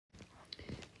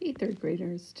Hey, third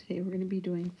graders, today we're going to be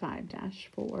doing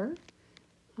 5-4,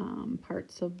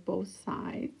 parts of both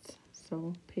sides,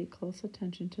 so pay close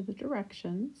attention to the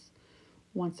directions.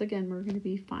 Once again, we're going to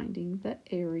be finding the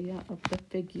area of the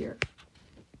figure,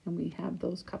 and we have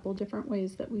those couple different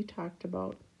ways that we talked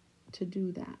about to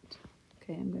do that.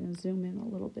 Okay, I'm going to zoom in a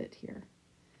little bit here.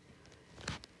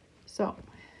 So,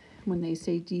 when they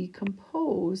say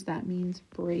decompose, that means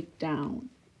break down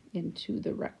into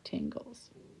the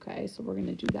rectangles. Okay, so we're going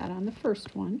to do that on the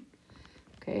first one.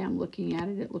 Okay, I'm looking at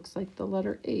it. It looks like the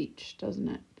letter H, doesn't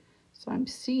it? So I'm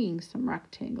seeing some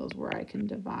rectangles where I can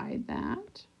divide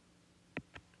that.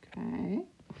 Okay,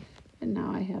 and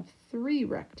now I have 3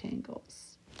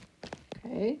 rectangles.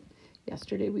 Okay,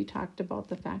 yesterday we talked about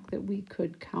the fact that we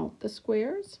could count the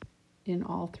squares in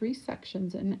all 3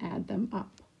 sections and add them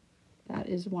up. That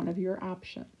is one of your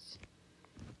options.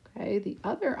 Okay, the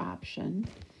other option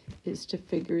is to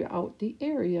figure out the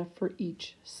area for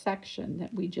each section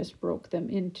that we just broke them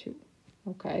into.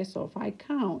 Okay, so if I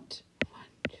count 1,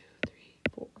 2, 3,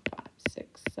 4, 5,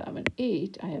 6, 7,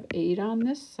 8, I have 8 on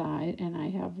this side and I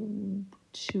have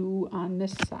 2 on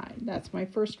this side. That's my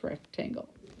first rectangle.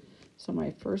 So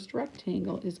my first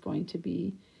rectangle is going to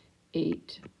be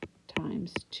 8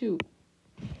 times 2.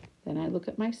 Then I look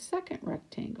at my second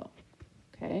rectangle.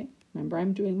 Okay, remember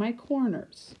I'm doing my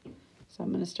corners. So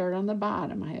I'm going to start on the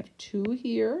bottom. I have 2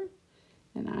 here,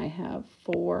 and I have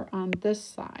 4 on this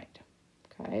side.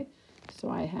 Okay, so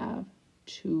I have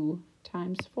 2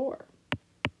 times 4.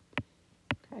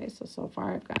 Okay, so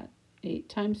far I've got 8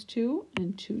 times 2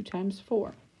 and 2 times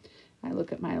 4. I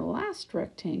look at my last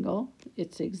rectangle.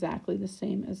 It's exactly the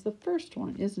same as the first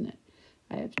one, isn't it?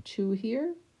 I have 2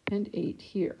 here and 8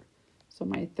 here. So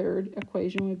my third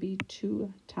equation would be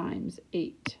 2 times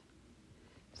 8.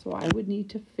 So I would need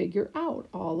to figure out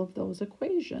all of those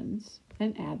equations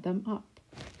and add them up.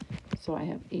 So I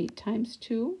have 8 times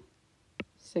 2,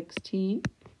 16.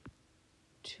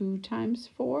 2 times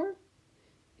 4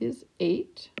 is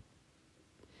 8.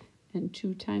 And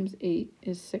 2 times 8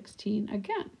 is 16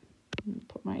 again. I'm going to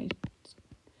put my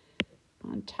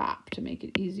on top to make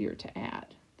it easier to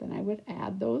add. Then I would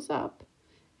add those up,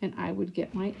 and I would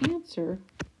get my answer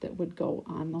that would go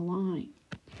on the line.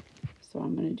 So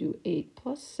I'm going to do 8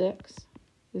 plus 6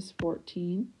 is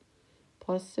 14,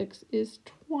 plus 6 is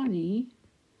 20.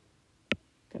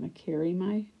 I'm going to carry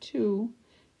my 2,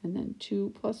 and then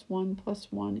 2 plus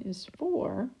 1 is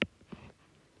 4.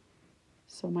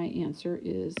 So my answer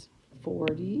is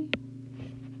 40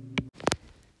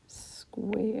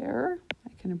 square.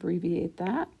 I can abbreviate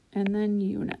that, and then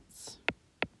units.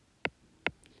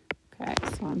 Okay,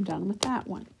 so I'm done with that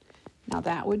one. Now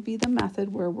that would be the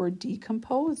method where we're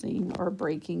decomposing or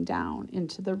breaking down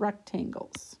into the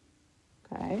rectangles.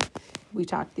 Okay, we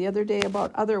talked the other day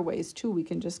about other ways too. We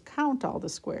can just count all the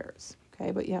squares.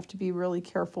 Okay, but you have to be really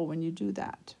careful when you do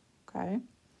that. Okay,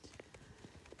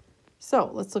 so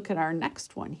let's look at our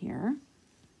next one here.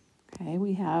 Okay,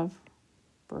 we have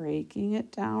breaking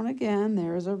it down again.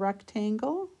 There's a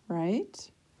rectangle, right?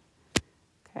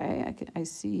 Okay,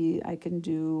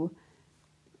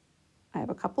 I have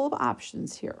a couple of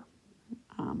options here.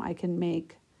 I can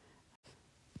make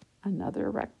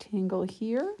another rectangle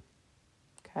here,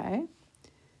 okay?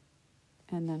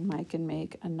 And then I can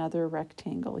make another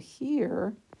rectangle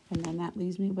here, and then that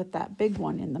leaves me with that big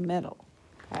one in the middle,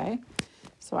 okay?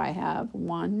 So I have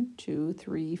 1, 2,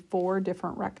 3, 4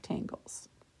 different rectangles.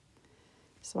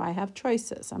 So I have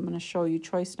choices. I'm going to show you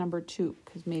choice number 2,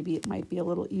 because maybe it might be a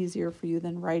little easier for you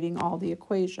than writing all the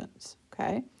equations,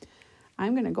 okay?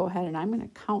 I'm going to go ahead and I'm going to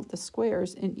count the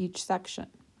squares in each section.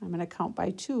 I'm going to count by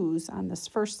 2s on this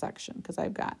first section because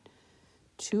I've got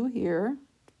 2 here,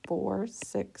 4,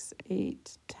 6,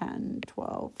 8, 10,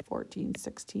 12, 14,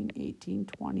 16, 18,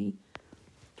 20,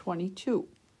 22.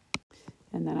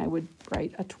 And then I would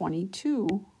write a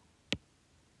 22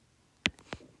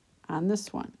 on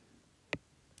this one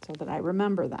so that I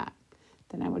remember that.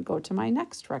 Then I would go to my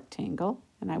next rectangle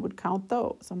and I would count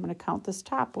those. I'm going to count this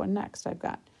top one next. I've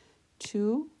got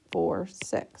 2, 4,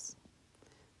 6.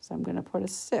 So I'm going to put a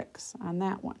 6 on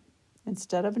that one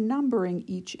instead of numbering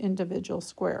each individual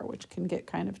square, which can get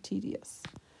kind of tedious.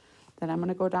 Then I'm going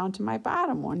to go down to my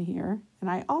bottom one here,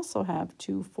 and I also have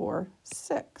 2, 4,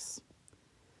 6.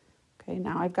 Okay,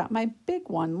 now I've got my big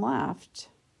one left.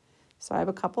 So I have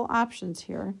a couple options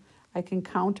here. I can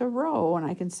count a row, and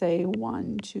I can say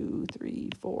 1, 2, 3,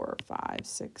 4, 5,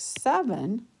 6,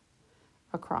 7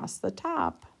 across the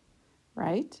top,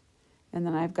 right? And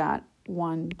then I've got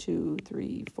 1, 2,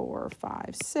 3, 4,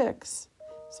 5, 6.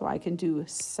 So I can do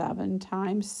 7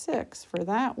 times 6 for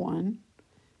that one.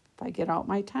 If I get out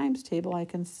my times table, I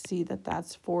can see that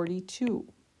that's 42.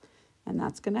 And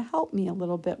that's going to help me a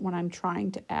little bit when I'm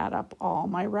trying to add up all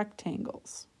my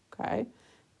rectangles. Okay,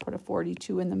 put a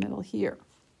 42 in the middle here.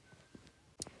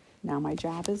 Now my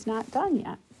job is not done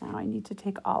yet. Now I need to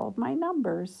take all of my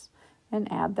numbers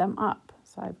and add them up.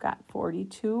 So I've got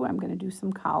 42. I'm going to do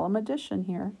some column addition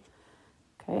here.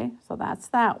 Okay, so that's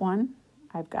that one.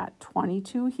 I've got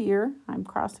 22 here. I'm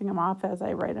crossing them off as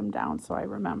I write them down so I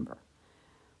remember.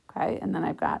 Okay, and then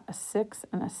I've got a 6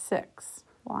 and a 6.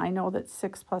 Well, I know that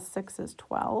 6 plus 6 is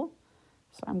 12.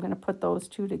 So I'm going to put those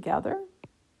two together.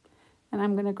 And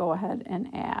I'm going to go ahead and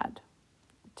add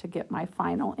to get my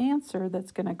final answer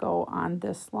that's going to go on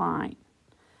this line.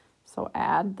 So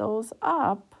add those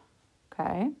up,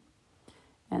 okay?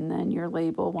 And then your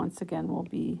label, once again, will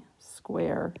be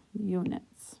square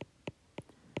units.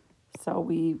 So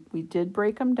we did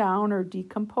break them down or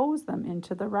decompose them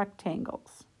into the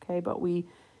rectangles, okay? But we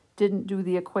didn't do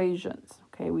the equations,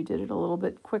 okay? We did it a little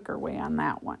bit quicker way on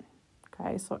that one,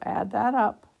 okay? So add that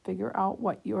up, figure out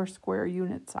what your square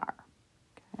units are,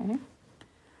 okay?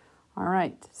 All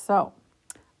right, so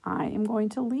I am going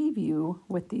to leave you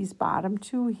with these bottom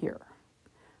two here,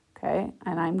 okay?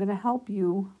 And I'm going to help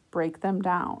you break them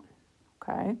down,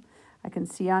 okay? I can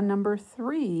see on number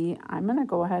 3, I'm going to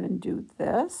go ahead and do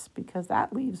this because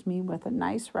that leaves me with a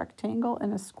nice rectangle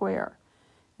and a square.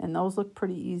 And those look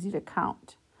pretty easy to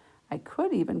count. I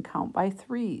could even count by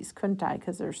 3s, couldn't I?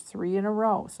 Because there's 3 in a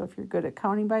row. So if you're good at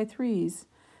counting by 3s,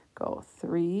 go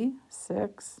 3,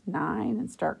 6, 9,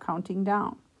 and start counting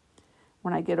down.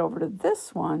 When I get over to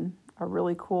this one, a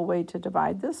really cool way to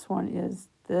divide this one is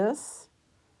this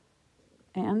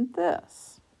and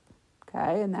this.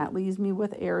 Okay, and that leaves me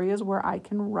with areas where I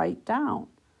can write down.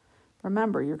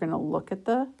 Remember, you're going to look at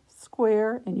the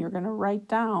square and you're going to write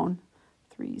down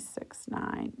 3, 6,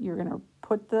 9. You're going to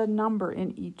put the number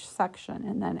in each section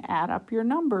and then add up your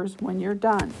numbers when you're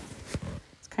done.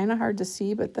 It's kind of hard to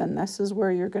see, but then this is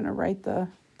where you're going to write the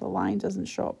line doesn't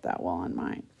show up that well on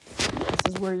mine.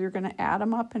 This is where you're going to add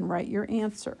them up and write your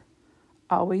answer.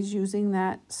 Always using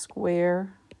that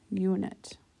square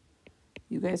unit.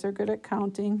 You guys are good at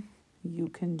counting. You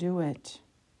can do it.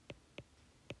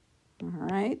 All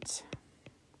right.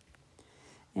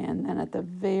 And then at the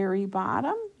very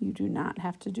bottom, you do not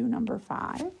have to do number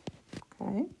 5.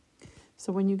 Okay.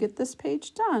 So when you get this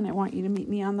page done, I want you to meet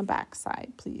me on the back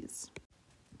side, please.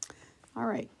 All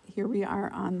right, here we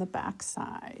are on the back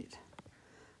side.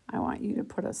 I want you to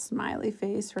put a smiley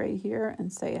face right here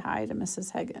and say hi to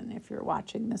Mrs. Hagen if you're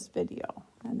watching this video.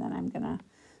 And then I'm going to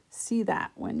see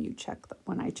that when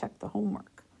I check the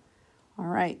homework. All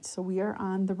right, so we are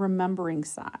on the remembering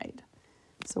side.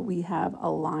 So we have a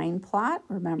line plot.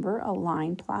 Remember, a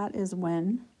line plot is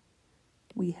when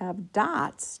we have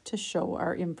dots to show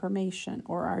our information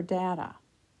or our data.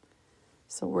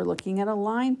 So we're looking at a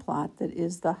line plot that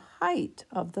is the height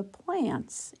of the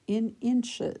plants in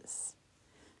inches.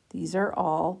 These are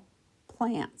all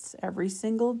plants. Every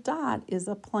single dot is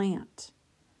a plant.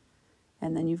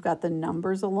 And then you've got the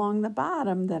numbers along the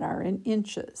bottom that are in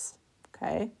inches,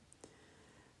 okay?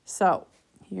 So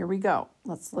here we go.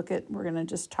 Let's look at, we're going to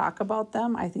just talk about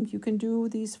them. I think you can do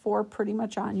these 4 pretty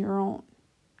much on your own,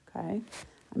 okay?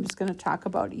 I'm just going to talk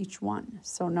about each one.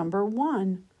 So number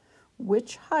 1,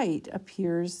 which height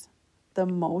appears the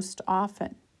most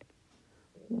often?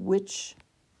 Which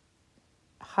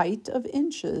height of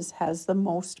inches has the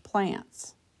most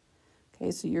plants?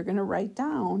 Okay, so you're going to write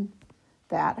down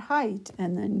that height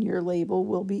and then your label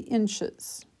will be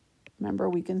inches. Remember,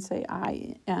 we can say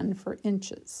IN for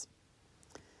inches.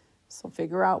 So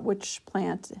figure out which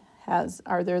plant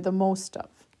are there the most of.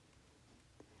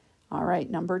 All right,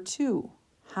 number 2,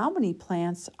 how many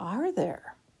plants are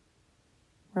there?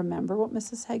 Remember what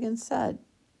Mrs. Hagen said,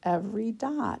 every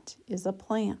dot is a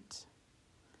plant.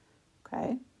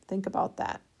 Okay, think about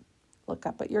that. Look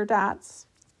up at your dots.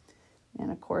 And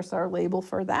of course, our label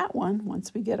for that one,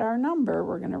 once we get our number,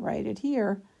 we're going to write it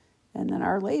here. And then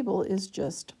our label is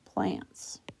just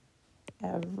plants.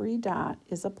 Every dot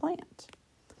is a plant.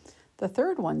 The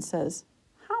third one says,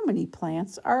 how many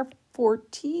plants are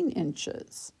 14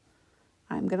 inches?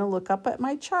 I'm going to look up at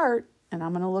my chart and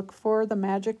I'm going to look for the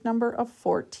magic number of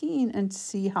 14 and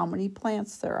see how many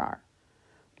plants there are.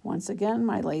 Once again,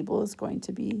 my label is going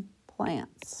to be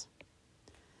plants.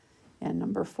 And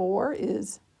number 4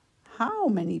 is, how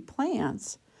many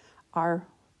plants are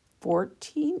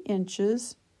 14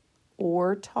 inches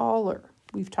or taller?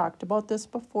 We've talked about this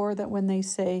before, that when they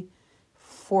say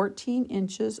 14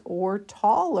 inches or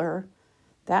taller,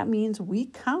 that means we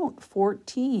count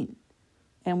 14.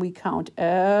 And we count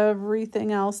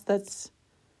everything else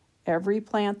every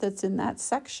plant that's in that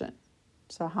section.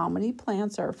 So how many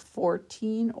plants are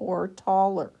 14 or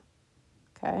taller?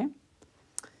 okay?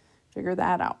 Figure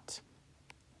that out.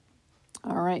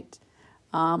 All right,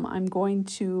 I'm going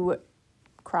to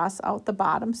cross out the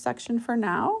bottom section for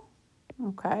now,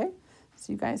 okay?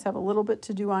 So you guys have a little bit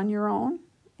to do on your own,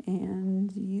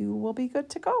 and you will be good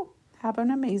to go. Have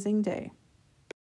an amazing day.